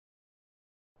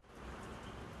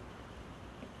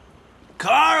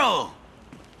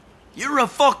You're a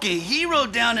fucking hero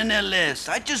down in LS.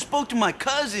 I just spoke to my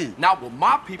cousin. Not with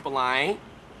my people, I ain't.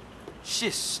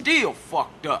 Shit's still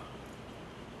fucked up.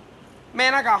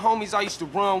 Man, I got homies I used to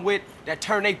run with that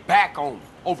turned their back on me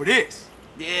over this.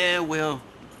 Yeah, well,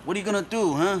 what are you gonna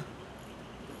do, huh?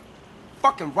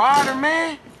 Fucking Ryder,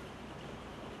 man.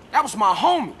 That was my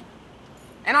homie.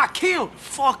 And I killed him.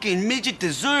 Fucking midget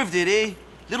deserved it, eh?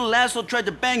 Little asshole tried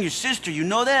to bang your sister, you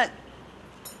know that?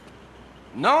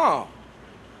 No.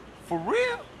 For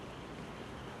real?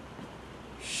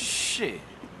 Shit.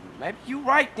 Maybe you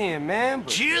right then, man,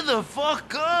 but... Cheer the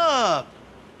fuck up!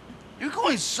 You're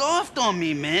going soft on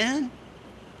me, man.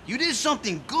 You did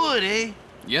something good, eh?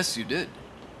 Yes, you did.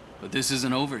 But this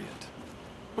isn't over yet.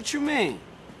 What you mean?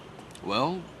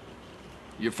 Well,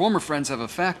 your former friends have a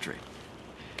factory.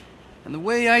 And the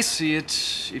way I see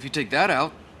it, if you take that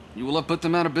out, you will have put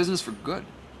them out of business for good.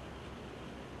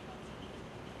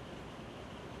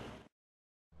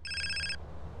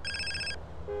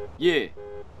 Yeah.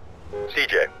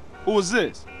 CJ. Who is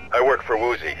this? I work for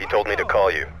Woozie. He told me to call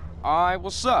you. Alright,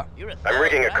 what's up? I'm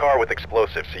rigging a car with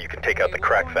explosives so you can take out the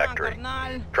crack factory.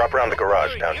 Drop around the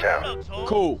garage downtown.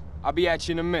 Cool. I'll be at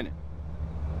you in a minute.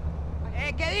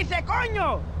 ¿Qué dice,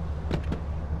 coño?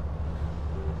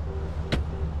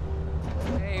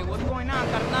 Hey, what's going on,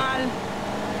 carnal?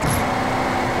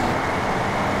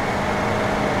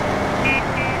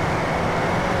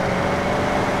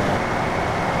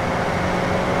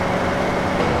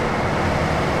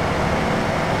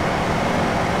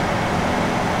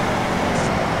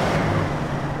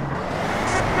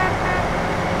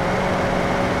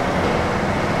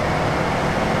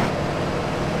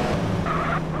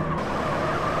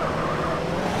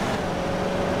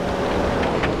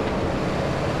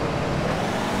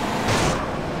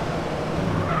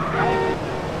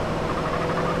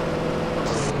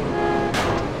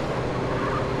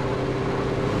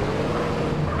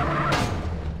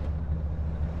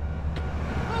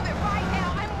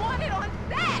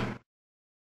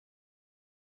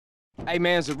 Hey,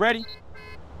 man, is it ready?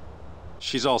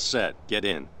 She's all set. Get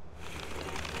in.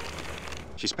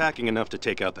 She's packing enough to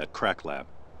take out that crack lab.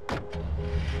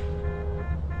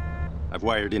 I've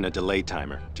wired in a delay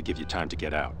timer to give you time to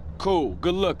get out. Cool.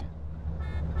 Good looking.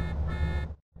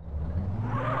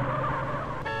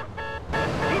 These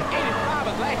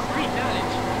 85ers lack street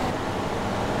knowledge.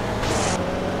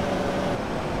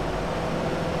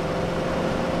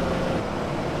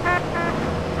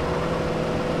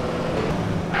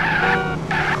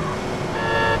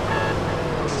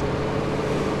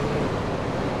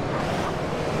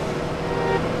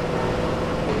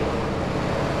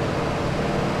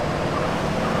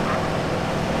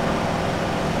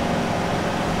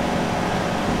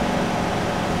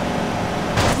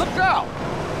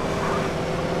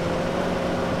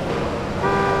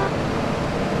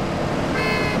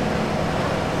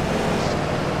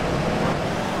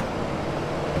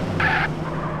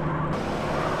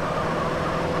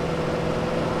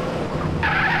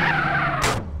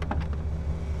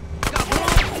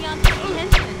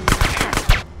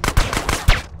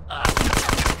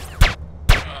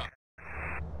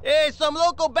 Hey, some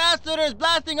local bastard is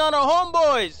blasting on our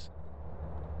homeboys!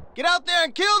 Get out there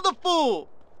and kill the fool!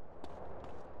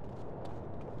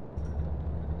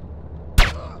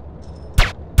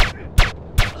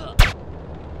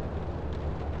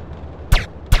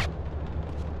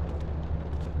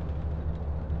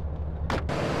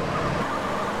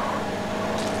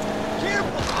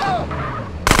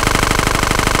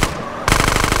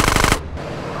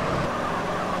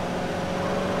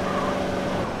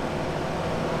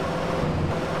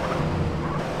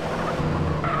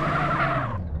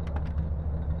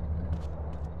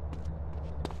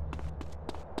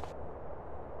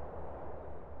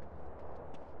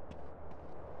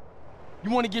 You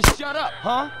want to get shut up,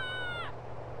 huh?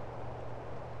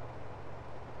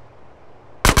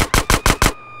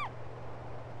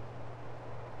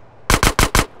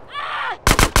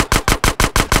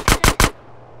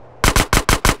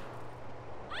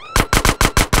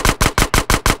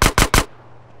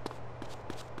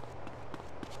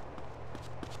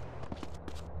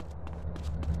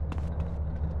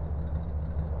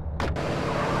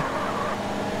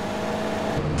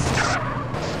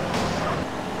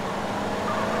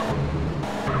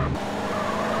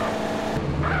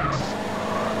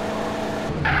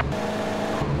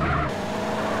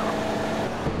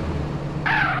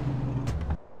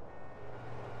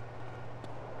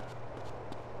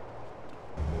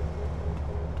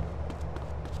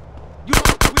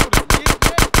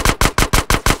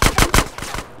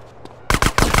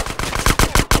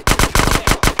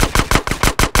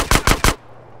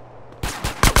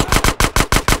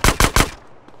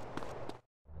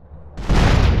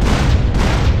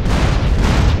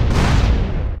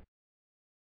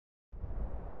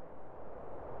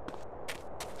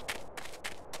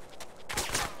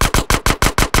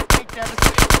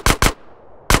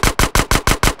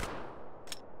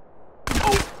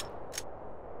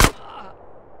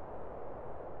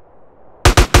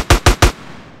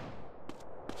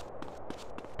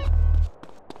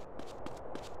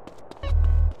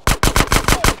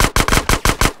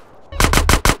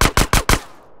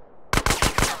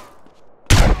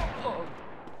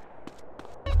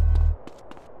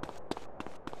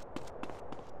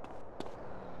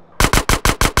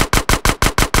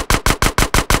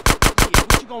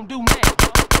 gonna do now?